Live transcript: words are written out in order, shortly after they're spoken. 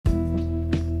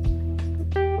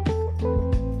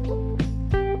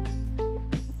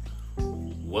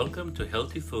Welcome to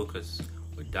Healthy Focus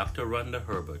with Dr. Rhonda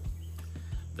Herbert.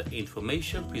 The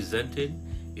information presented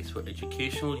is for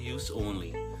educational use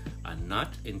only and not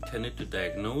intended to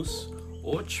diagnose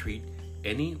or treat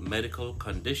any medical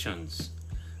conditions.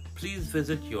 Please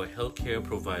visit your healthcare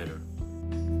provider.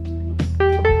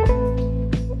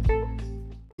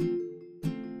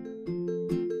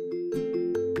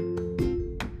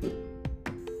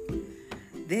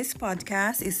 This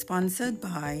podcast is sponsored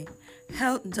by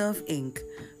Health Dove Inc.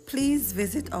 Please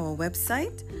visit our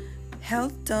website,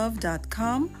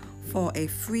 healthdove.com, for a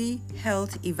free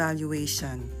health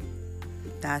evaluation.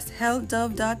 That's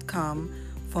healthdove.com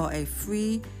for a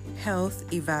free health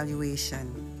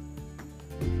evaluation.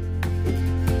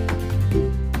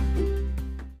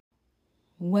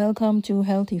 Welcome to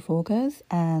Healthy Focus,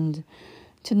 and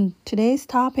today's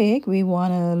topic we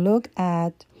want to look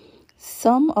at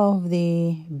some of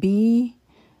the B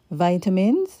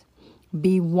vitamins,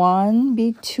 B1,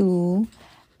 B2,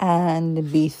 and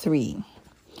B3.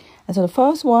 And so the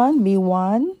first one,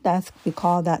 B1, we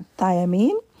call that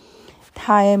thiamine.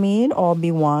 Thiamine, or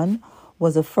B1,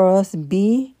 was the first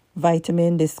B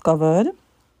vitamin discovered,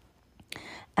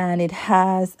 and it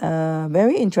has a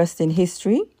very interesting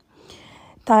history.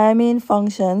 Thiamine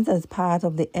functions as part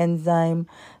of the enzyme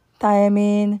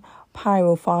thiamine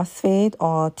pyrophosphate,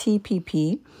 or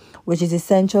TPP, which is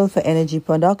essential for energy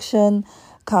production,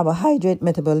 carbohydrate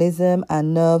metabolism,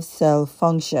 and nerve cell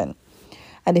function.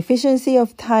 A deficiency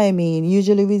of thiamine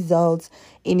usually results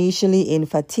initially in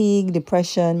fatigue,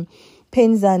 depression,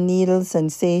 pins and needle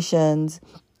sensations,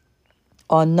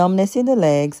 or numbness in the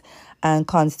legs, and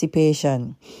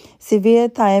constipation. Severe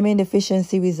thiamine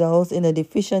deficiency results in a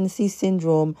deficiency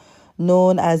syndrome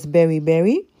known as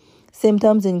beriberi.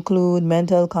 Symptoms include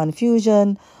mental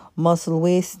confusion, muscle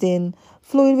wasting,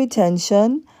 fluid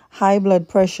retention, high blood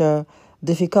pressure,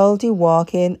 difficulty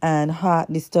walking, and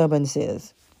heart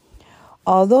disturbances.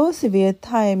 Although severe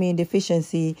thiamine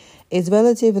deficiency is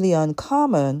relatively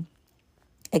uncommon,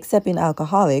 except in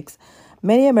alcoholics,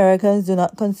 many Americans do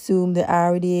not consume the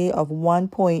RDA of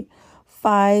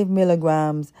 1.5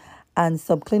 milligrams, and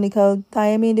subclinical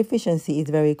thiamine deficiency is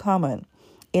very common.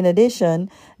 In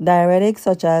addition, diuretics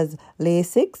such as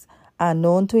Lasix are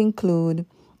known to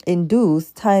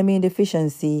induce thiamine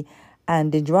deficiency,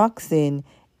 and digoxin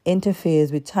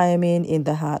interferes with thiamine in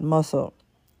the heart muscle.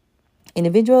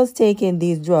 Individuals taking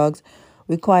these drugs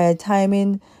require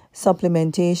thiamine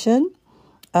supplementation,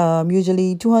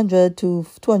 usually 200 to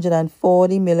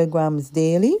 240 milligrams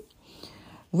daily.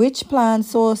 Rich plant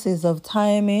sources of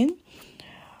thiamine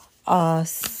are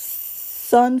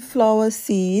sunflower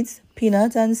seeds,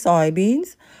 peanuts, and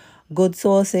soybeans. Good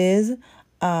sources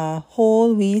are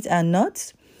whole wheat and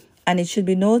nuts. And it should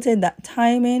be noted that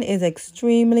thiamine is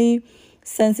extremely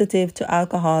sensitive to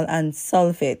alcohol and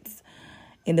sulfates.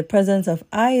 In the presence of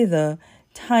either,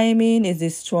 thiamine is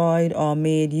destroyed or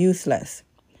made useless.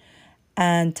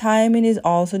 And thiamine is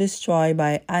also destroyed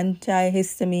by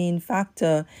antihistamine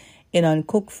factor in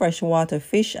uncooked freshwater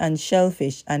fish and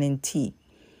shellfish and in tea.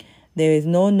 There is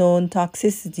no known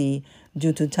toxicity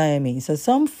due to thiamine. So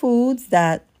some foods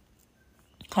that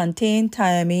contain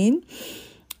thiamine,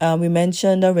 we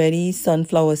mentioned already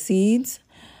sunflower seeds,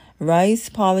 rice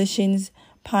polishings,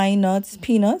 pine nuts,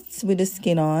 peanuts with the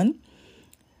skin on,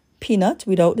 peanut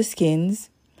without the skins,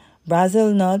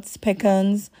 Brazil nuts,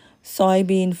 pecans,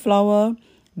 soybean flour,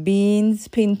 beans,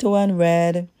 pinto and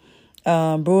red,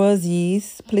 brewer's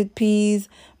yeast, split peas,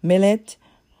 millet,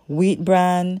 wheat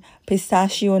bran,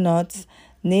 pistachio nuts,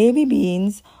 navy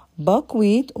beans,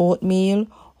 buckwheat, oatmeal,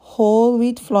 whole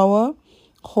wheat flour,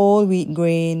 whole wheat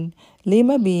grain,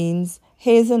 lima beans,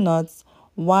 hazelnuts,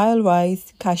 wild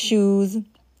rice, cashews,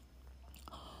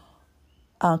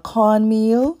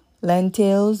 cornmeal,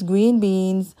 lentils, green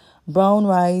beans, brown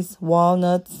rice,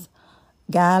 walnuts,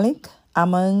 garlic,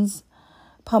 almonds,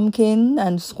 pumpkin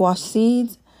and squash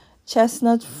seeds,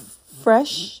 chestnut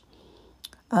fresh,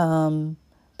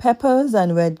 peppers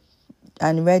and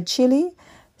red chili,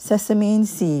 sesame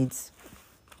seeds.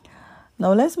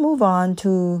 Now let's move on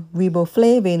to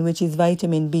riboflavin, which is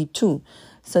vitamin B2.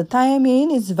 So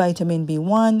thiamine is vitamin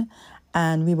B1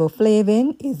 and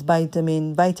riboflavin is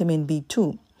vitamin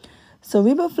B2. So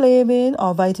riboflavin,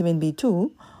 or vitamin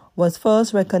B2, was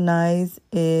first recognized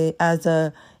as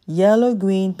a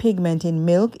yellow-green pigment in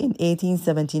milk in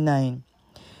 1879.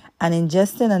 And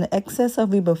ingesting an excess of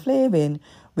riboflavin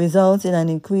results in an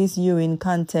increased urine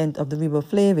content of the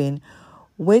riboflavin,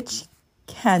 which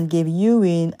can give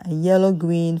urine a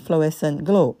yellow-green fluorescent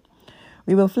glow.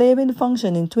 Riboflavin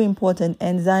function in two important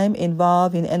enzymes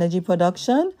involved in energy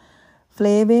production,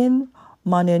 flavin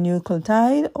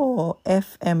mononucleotide, or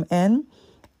FMN,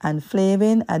 and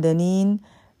flavin adenine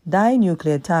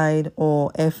dinucleotide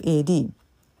or FAD.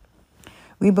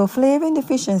 Riboflavin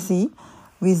deficiency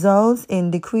results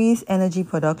in decreased energy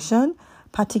production,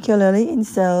 particularly in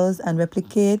cells and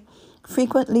replicate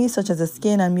frequently, such as the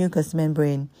skin and mucous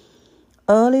membrane.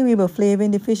 Early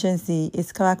riboflavin deficiency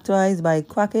is characterized by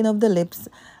cracking of the lips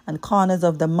and corners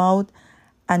of the mouth,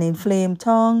 an inflamed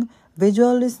tongue,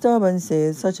 visual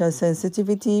disturbances such as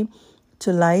sensitivity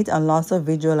to light and loss of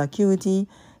visual acuity,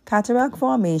 cataract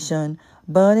formation,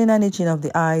 burning and itching of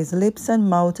the eyes, lips and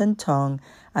mouth and tongue,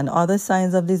 and other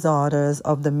signs of disorders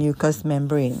of the mucous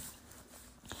membrane.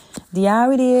 The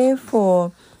RDA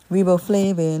for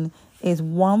riboflavin is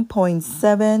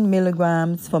 1.7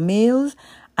 milligrams for males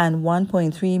and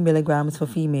 1.3 milligrams for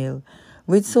female.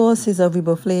 Rich sources of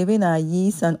riboflavin are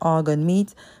yeast and organ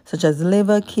meat, such as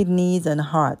liver, kidneys, and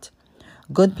heart.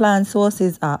 Good plant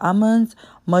sources are almonds,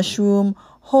 mushroom,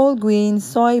 whole grains,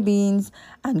 soybeans,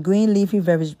 and green leafy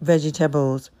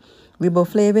vegetables.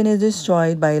 Riboflavin is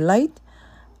destroyed by light,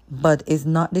 but is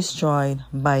not destroyed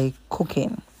by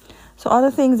cooking. So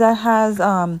other things that has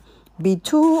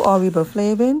B2 or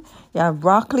riboflavin, you have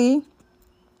broccoli,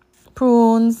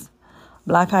 prunes,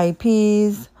 black eyed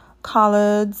peas,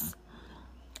 collards,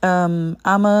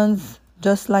 almonds,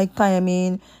 just like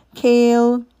thiamine,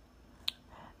 kale,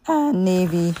 and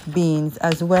navy beans,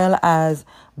 as well as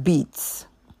beets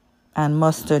and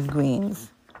mustard greens.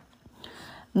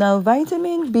 Now,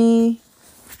 vitamin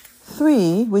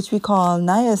B3, which we call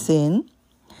niacin,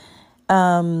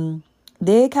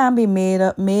 they can be made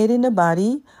in the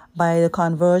body by the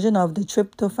conversion of the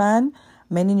tryptophan.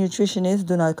 Many nutritionists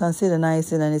do not consider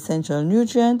niacin an essential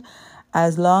nutrient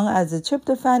as long as the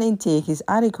tryptophan intake is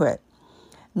adequate.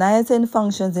 Niacin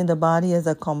functions in the body as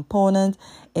a component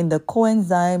in the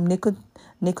coenzyme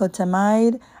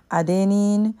nicotinamide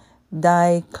adenine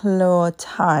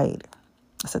dinucleotide.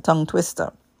 That's a tongue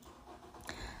twister.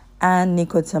 And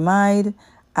nicotinamide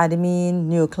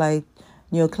adenine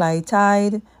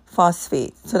nucleotide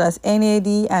phosphate. So that's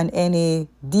NAD and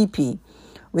NADP,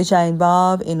 which are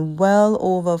involved in well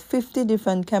over 50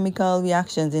 different chemical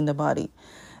reactions in the body.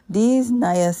 These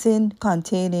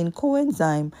niacin-containing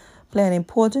coenzymes play an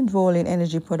important role in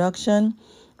energy production,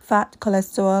 fat,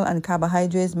 cholesterol, and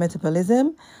carbohydrates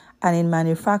metabolism, and in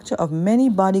manufacture of many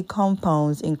body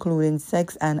compounds, including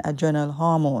sex and adrenal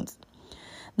hormones.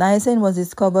 Niacin was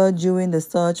discovered during the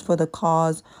search for the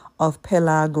cause of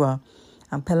pellagra,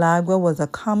 and pellagra was a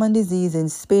common disease in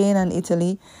Spain and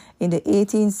Italy in the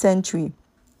 18th century.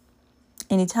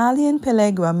 In Italian,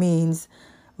 pellagra means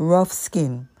rough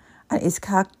skin, and is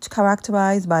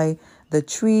characterized by the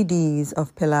 3 Ds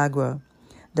of pellagra: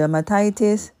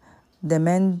 dermatitis,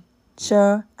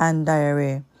 dementia, and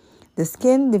diarrhea. The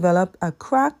skin develops a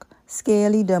cracked,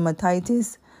 scaly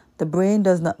dermatitis. The brain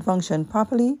does not function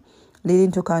properly,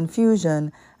 leading to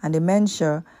confusion, and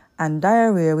dementia and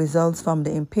diarrhea results from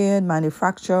the impaired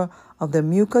manufacture of the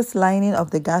mucous lining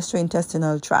of the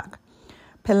gastrointestinal tract.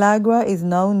 Pellagra is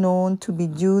now known to be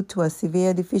due to a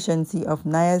severe deficiency of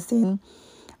niacin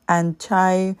and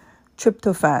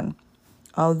tryptophan.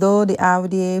 Although the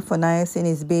RDA for niacin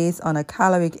is based on a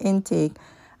caloric intake,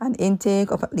 an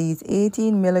intake of at least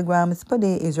 18 milligrams per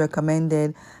day is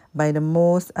recommended by the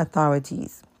most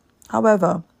authorities.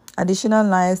 However, additional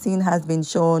niacin has been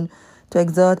shown to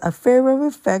exert a favorable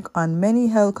effect on many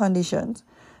health conditions.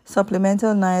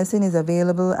 Supplemental niacin is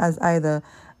available as either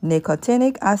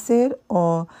nicotinic acid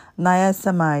or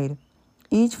niacinamide.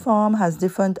 Each form has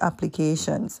different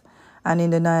applications, and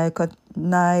in the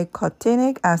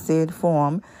nicotinic acid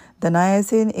form, the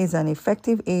niacin is an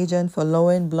effective agent for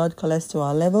lowering blood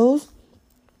cholesterol levels,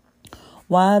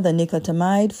 while the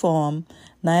nicotinamide form,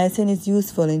 niacin is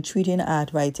useful in treating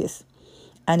arthritis.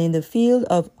 And in the field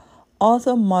of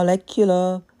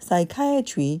orthomolecular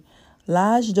psychiatry,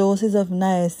 large doses of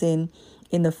niacin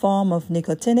in the form of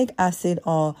nicotinic acid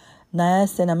or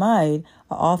niacinamide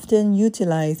are often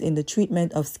utilized in the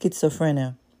treatment of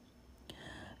schizophrenia.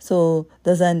 So,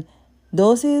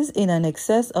 doses in an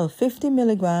excess of 50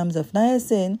 milligrams of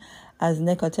niacin as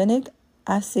nicotinic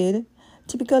acid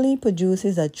typically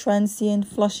produces a transient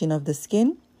flushing of the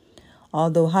skin,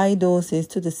 although high doses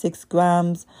 2 to 6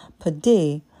 grams per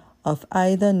day of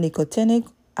either nicotinic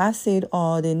acid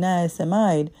or the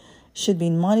niacinamide should be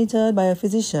monitored by a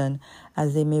physician,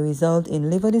 as they may result in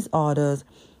liver disorders,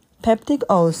 peptic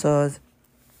ulcers,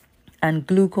 and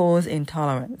glucose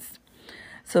intolerance.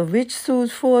 So rich food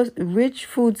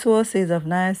sources of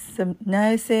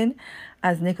niacin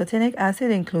as nicotinic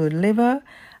acid include liver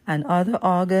and other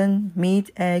organ,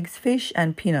 meat, eggs, fish,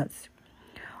 and peanuts.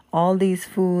 All these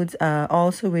foods are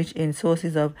also rich in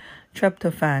sources of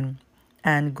tryptophan,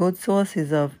 And good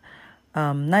sources of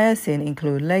niacin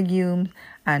include legumes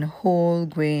and whole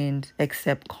grains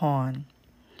except corn.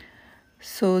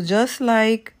 So just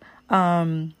like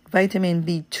vitamin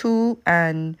B2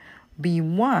 and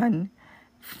B1,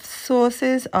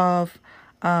 sources of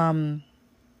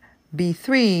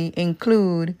B3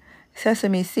 include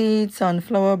sesame seeds,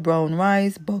 sunflower, brown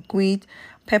rice, buckwheat,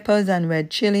 peppers and red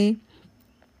chili,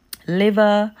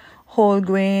 liver, whole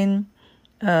grain,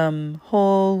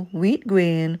 whole wheat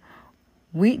grain,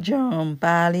 wheat germ,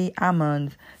 barley,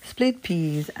 almonds, split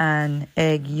peas, and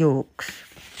egg yolks.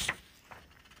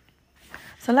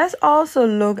 So let's also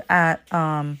look at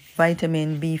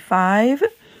vitamin B5,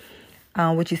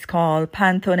 which is called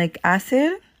pantothenic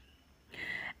acid.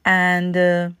 And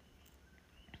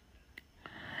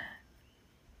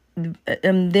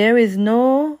there is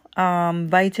no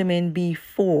vitamin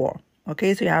B4.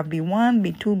 Okay, so you have B1,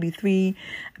 B2, B3,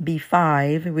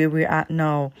 B5, where we're at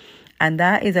now. And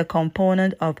that is a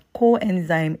component of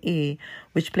coenzyme A,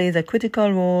 which plays a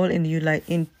critical role in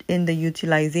the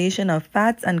utilization of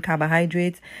fats and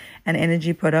carbohydrates and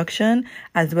energy production,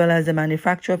 as well as the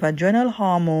manufacture of adrenal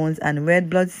hormones and red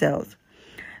blood cells.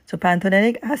 So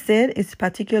pantothenic acid is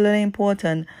particularly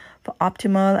important for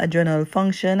optimal adrenal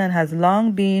function and has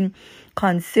long been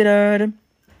considered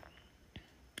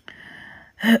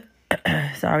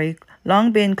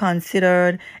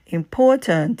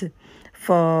important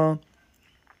for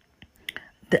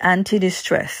the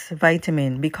anti-distress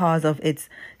vitamin because of its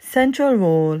central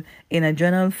role in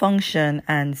adrenal function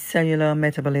and cellular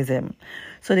metabolism.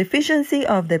 So deficiency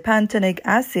of the pantothenic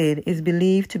acid is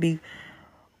believed to be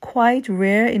quite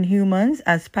rare in humans,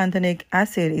 as pantothenic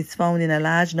acid is found in a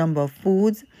large number of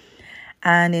foods.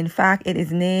 And in fact,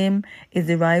 its name is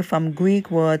derived from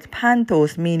Greek word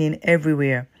pantos, meaning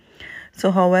everywhere.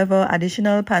 So, however,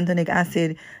 additional pantothenic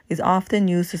acid is often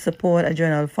used to support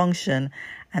adrenal function,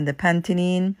 and the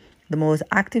panthenine, the most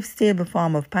active stable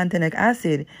form of pantothenic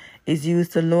acid, is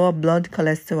used to lower blood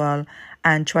cholesterol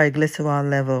and triglycerol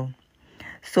level.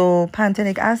 So,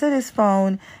 pantothenic acid is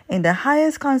found in the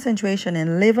highest concentration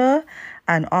in liver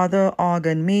and other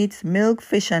organ meats, milk,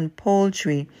 fish, and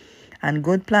poultry. And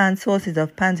good plant sources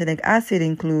of pantothenic acid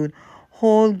include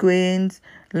whole grains,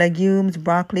 legumes,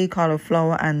 broccoli,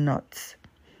 cauliflower, and nuts.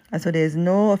 And so there's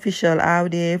no official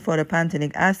RDA for the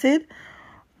pantothenic acid,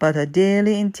 but a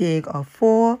daily intake of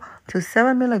 4 to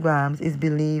 7 milligrams is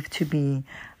believed to be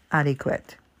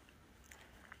adequate.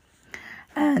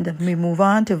 And we move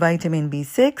on to vitamin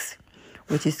B6,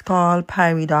 which is called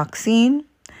pyridoxine.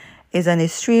 Is an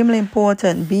extremely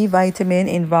important B vitamin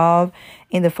involved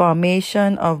in the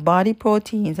formation of body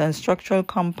proteins and structural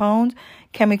compounds,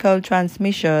 chemical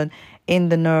transmission in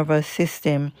the nervous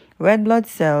system, red blood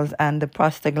cells, and the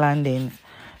prostaglandins.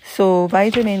 So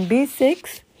vitamin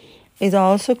B6 is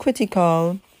also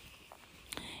critical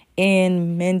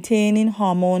in maintaining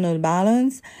hormonal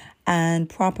balance and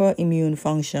proper immune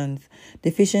functions.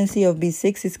 Deficiency of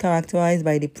B6 is characterized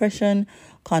by depression,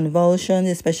 convulsions,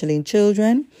 especially in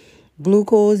children,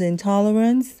 glucose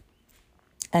intolerance,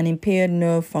 and impaired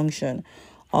nerve function.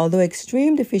 Although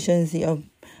extreme deficiency of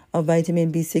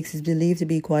vitamin B6 is believed to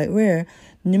be quite rare,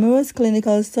 numerous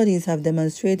clinical studies have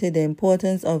demonstrated the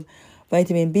importance of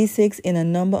vitamin B6 in a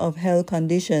number of health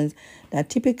conditions that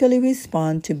typically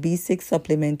respond to B6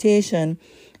 supplementation,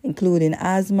 including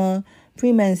asthma,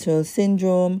 premenstrual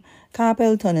syndrome,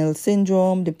 carpal tunnel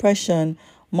syndrome, depression,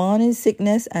 morning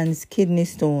sickness, and kidney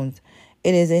stones.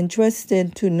 It is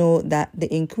interesting to note that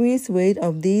the increased rate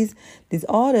of these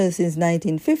disorders since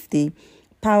 1950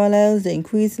 parallels the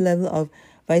increased level of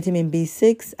vitamin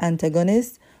B6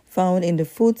 antagonists found in the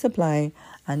food supply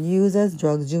and used as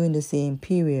drugs during the same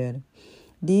period.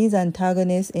 These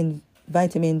antagonists in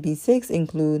vitamin B6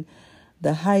 include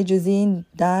the hydrazine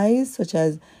dyes such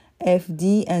as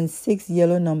FD and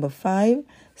 6-yellow number 5,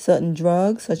 certain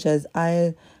drugs such as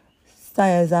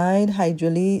thiazide,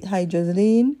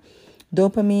 hydrazine,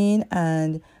 dopamine,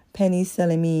 and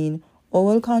penicillamine,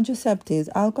 oral contraceptives,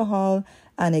 alcohol,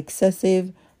 and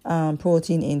excessive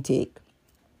protein intake.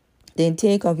 The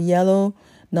intake of yellow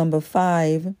number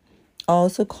 5,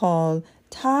 also called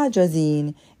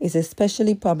tartrazine, is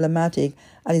especially problematic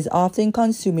and is often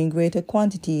consumed in greater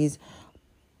quantities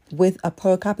with a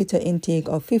per capita intake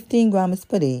of 15 grams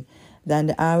per day than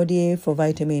the RDA for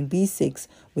vitamin B6,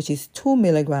 which is 2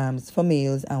 milligrams for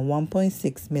males and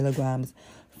 1.6 milligrams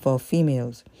for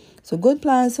females. So good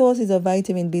plant sources of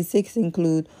vitamin B6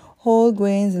 include whole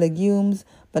grains, legumes,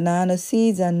 banana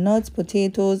seeds and nuts,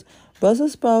 potatoes,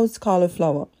 Brussels sprouts,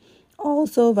 cauliflower.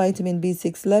 Also, vitamin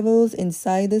B6 levels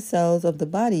inside the cells of the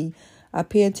body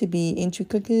appear to be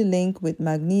intricately linked with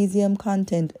magnesium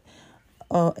content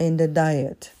in the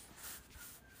diet.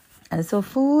 And so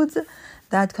foods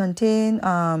that contain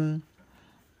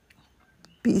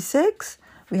B6,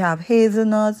 we have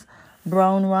hazelnuts,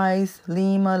 brown rice,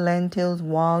 lima, lentils,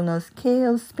 walnuts,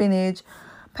 kale, spinach,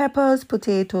 peppers,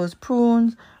 potatoes,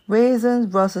 prunes, raisins,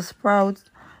 Brussels sprouts,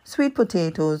 sweet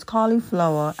potatoes,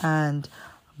 cauliflower, and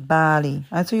barley.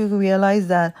 And so you realize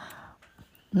that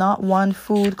not one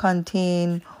food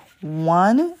contains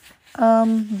one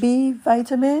B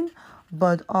vitamin,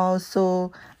 but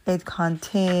also it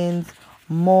contains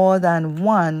more than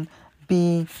one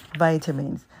B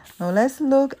vitamins. Now let's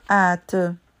look at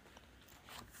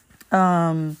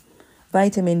vitamin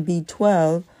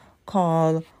B12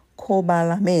 called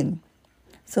cobalamin.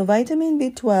 So vitamin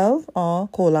B12 or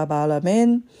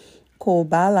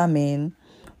cobalamin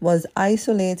was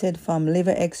isolated from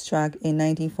liver extract in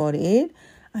 1948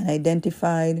 and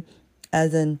identified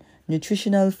as a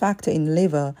nutritional factor in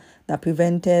liver that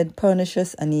prevented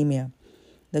pernicious anemia.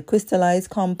 The crystallized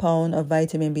compound of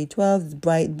vitamin B12 is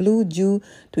bright blue due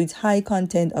to its high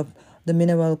content of the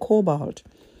mineral cobalt.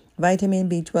 Vitamin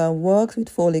B12 works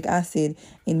with folic acid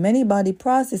in many body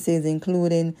processes,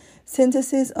 including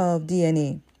synthesis of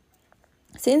DNA.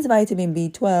 Since vitamin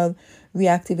B12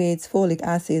 reactivates folic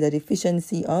acid, the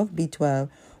deficiency of B12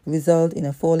 results in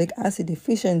a folic acid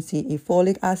deficiency if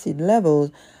folic acid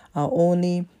levels are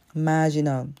only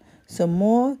marginal. So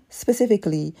more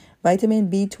specifically,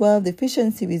 vitamin B12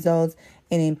 deficiency results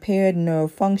in impaired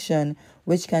nerve function,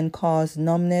 which can cause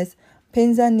numbness,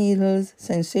 pins and needles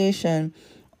sensation,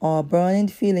 or burning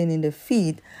feeling in the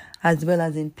feet, as well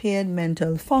as impaired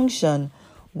mental function,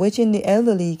 which in the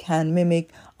elderly can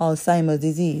mimic Alzheimer's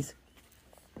disease.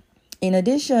 In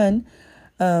addition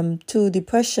to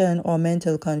depression or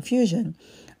mental confusion,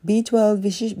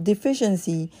 B12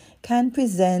 deficiency can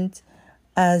present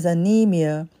as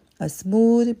anemia, a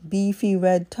smooth, beefy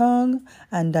red tongue,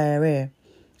 and diarrhea.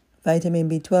 Vitamin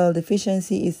B12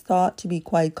 deficiency is thought to be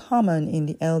quite common in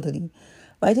the elderly.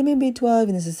 Vitamin B12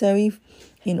 is necessary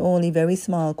in only very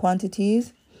small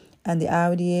quantities, and the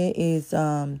RDA is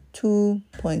 2.0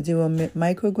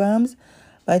 micrograms.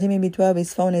 Vitamin B12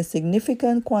 is found in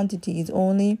significant quantities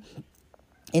only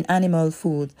in animal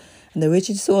foods, and the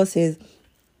richest sources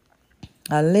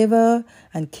are liver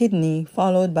and kidney,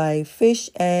 followed by fish,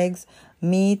 eggs,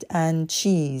 meat, and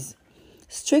cheese.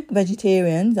 Strict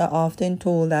vegetarians are often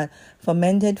told that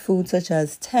fermented foods such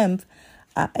as tempeh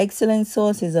are excellent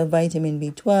sources of vitamin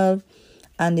B12,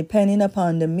 and depending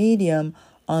upon the medium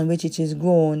on which it is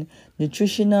grown,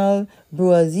 nutritional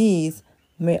brewer's yeast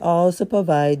may also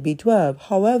provide B12.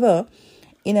 However,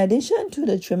 in addition to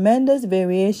the tremendous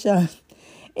variation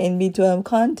in B12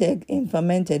 content in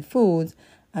fermented foods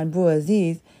and brewer's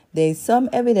yeast, there is some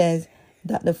evidence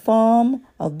that the form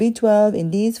of B12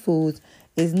 in these foods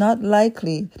is not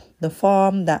likely the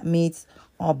form that meets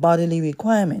our bodily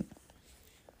requirement.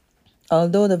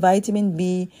 Although the vitamin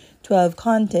B12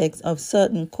 content of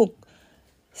certain cooked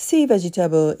sea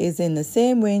vegetable is in the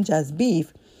same range as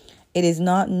beef, it is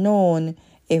not known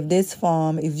if this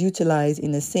form is utilized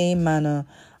in the same manner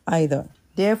either.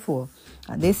 Therefore,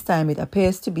 at this time, it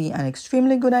appears to be an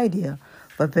extremely good idea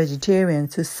for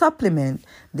vegetarians to supplement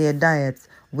their diets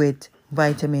with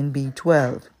vitamin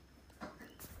B12.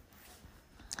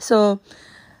 So,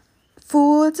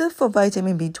 foods for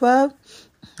vitamin B12: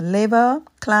 liver,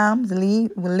 clams,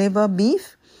 liver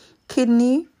beef,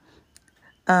 kidney,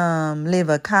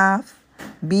 liver calf,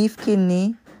 beef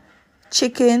kidney,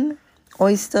 chicken,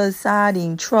 oysters,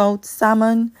 sardine, trout,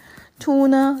 salmon,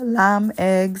 tuna, lamb,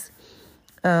 eggs,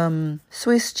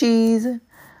 Swiss cheese,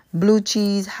 blue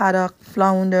cheese, haddock,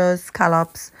 flounders,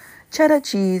 scallops, cheddar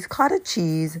cheese, cottage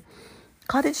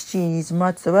cheese,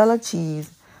 mozzarella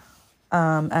cheese,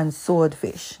 and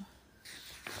swordfish.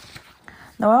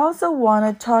 Now I also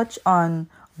want to touch on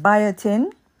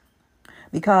biotin,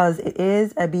 because it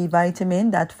is a B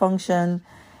vitamin that functions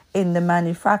in the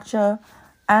manufacture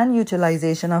and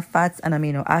utilization of fats and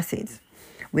amino acids.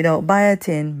 Without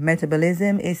biotin,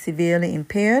 metabolism is severely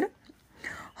impaired.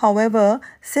 However,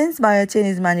 since biotin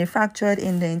is manufactured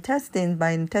in the intestine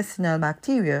by intestinal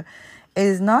bacteria, it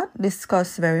is not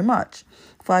discussed very much.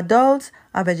 For adults,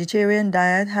 a vegetarian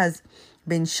diet has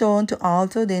been shown to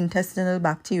alter the intestinal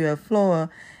bacterial flora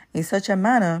in such a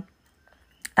manner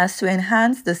as to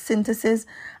enhance the synthesis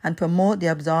and promote the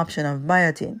absorption of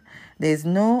biotin. There is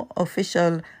no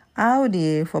official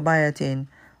RDA for biotin,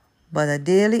 but a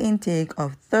daily intake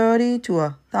of 30 to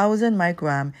 1,000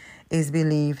 micrograms is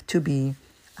believed to be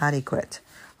adequate.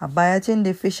 A biotin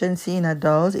deficiency in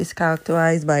adults is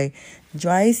characterized by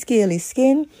dry, scaly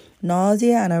skin,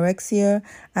 nausea, anorexia,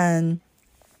 and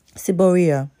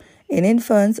seborrhea. In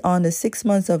infants under 6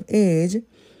 months of age,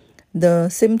 the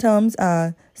symptoms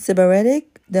are seborrheic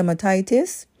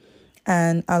dermatitis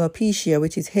and alopecia,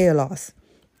 which is hair loss.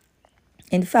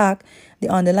 In fact, the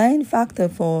underlying factor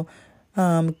for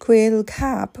cradle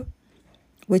cap,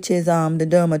 which is the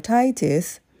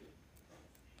dermatitis,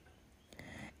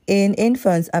 in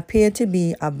infants appear to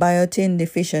be a biotin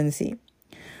deficiency.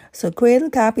 So cradle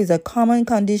cap is a common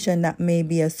condition that may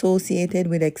be associated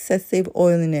with excessive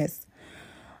oiliness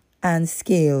and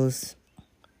scales.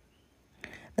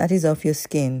 That is of your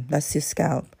skin, that's your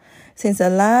scalp. Since a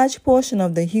large portion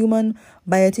of the human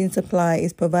biotin supply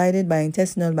is provided by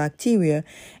intestinal bacteria,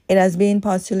 it has been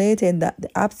postulated that the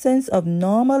absence of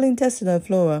normal intestinal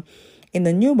flora in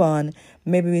the newborn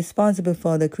may be responsible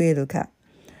for the cradle cap.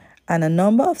 And a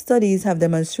number of studies have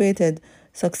demonstrated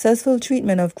successful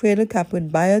treatment of cradle cap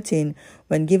with biotin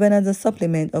when given as a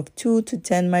supplement of 2 to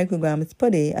 10 micrograms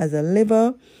per day as a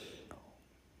liver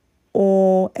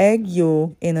or egg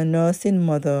yolk in a nursing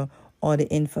mother or the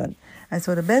infant. And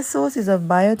so the best sources of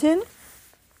biotin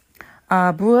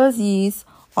are brewer's yeast,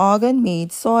 organ meat,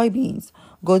 soybeans.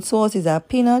 Good sources are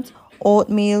peanut,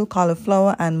 oatmeal,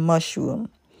 cauliflower, and mushroom.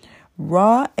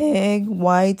 Raw egg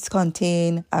whites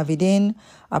contain avidin,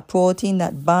 a protein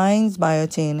that binds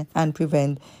biotin and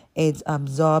prevents its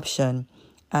absorption,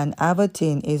 and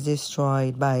avidin is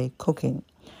destroyed by cooking.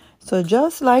 So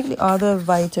just like the other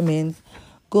vitamins,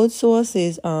 good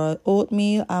sources are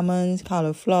oatmeal, almonds,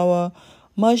 cauliflower,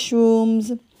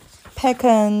 mushrooms,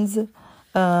 pecans,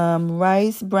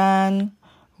 rice bran,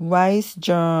 rice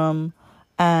germ,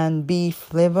 and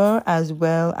beef liver, as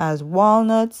well as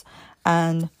walnuts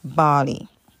and barley.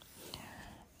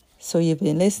 So you've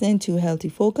been listening to Healthy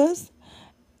Focus,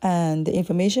 and the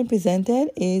information presented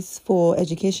is for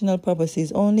educational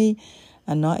purposes only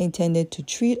and not intended to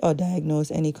treat or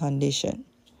diagnose any condition.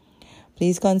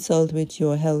 Please consult with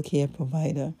your healthcare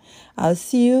provider. I'll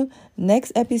see you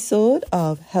next episode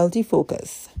of Healthy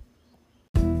Focus.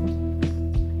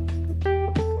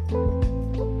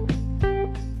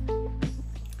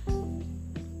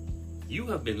 You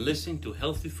have been listening to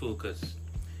Healthy Focus.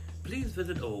 Please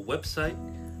visit our website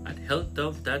at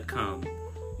healthdove.com,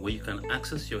 where you can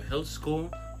access your health score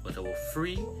with our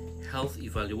free health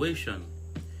evaluation.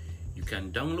 You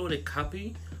can download a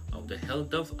copy of the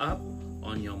HealthDove app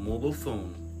on your mobile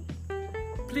phone.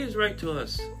 Please write to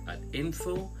us at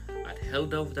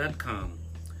info@healthdove.com.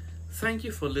 Thank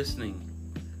you for listening.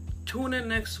 Tune in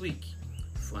next week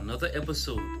for another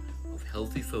episode of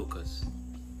Healthy Focus.